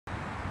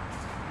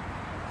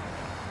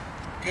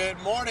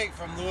Good morning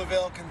from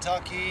Louisville,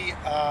 Kentucky.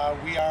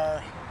 We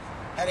are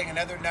heading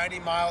another 90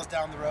 miles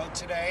down the road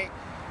today.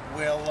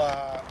 We'll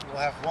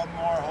have one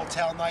more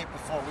hotel night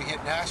before we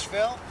hit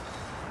Nashville.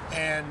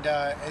 And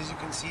as you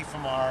can see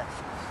from our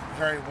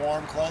very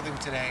warm clothing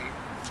today,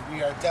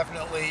 we are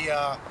definitely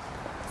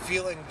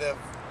feeling the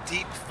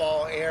deep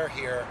fall air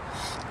here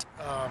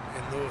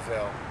in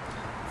Louisville.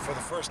 For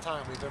the first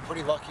time, we've been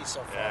pretty lucky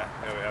so far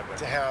Yeah, we have been.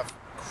 to have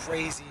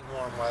crazy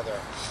warm weather.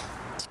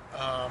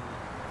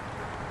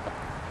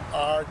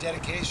 Our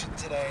dedication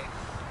today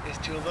is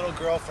to a little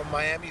girl from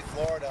Miami,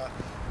 Florida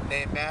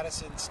named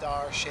Madison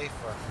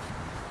Schafer.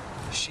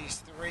 She's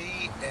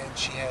 3 and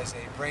she has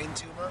a brain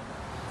tumor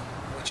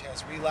which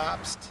has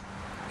relapsed,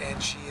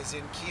 and she is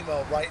in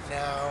chemo right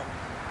now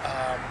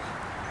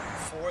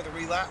for the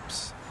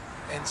relapse.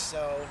 And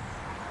so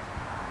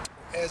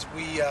as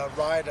we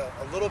ride a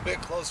little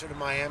bit closer to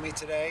Miami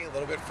today, a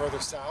little bit further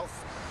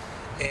south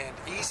and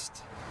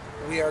east,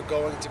 we are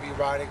going to be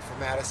riding for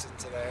Madison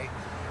today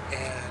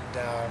and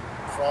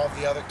for all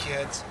the other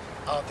kids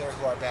out there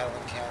who are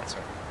battling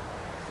cancer.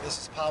 This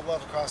is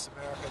Pablove Across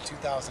America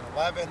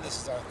 2011.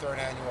 This is our 3rd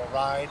annual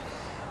ride,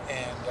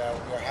 and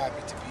we are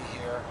happy to be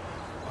here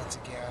once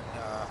again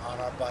on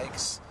our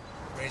bikes,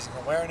 raising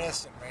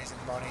awareness and raising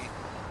money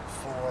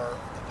for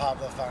the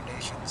Pablove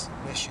Foundation's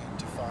mission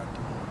to fund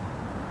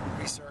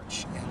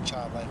research and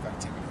child life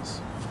activities.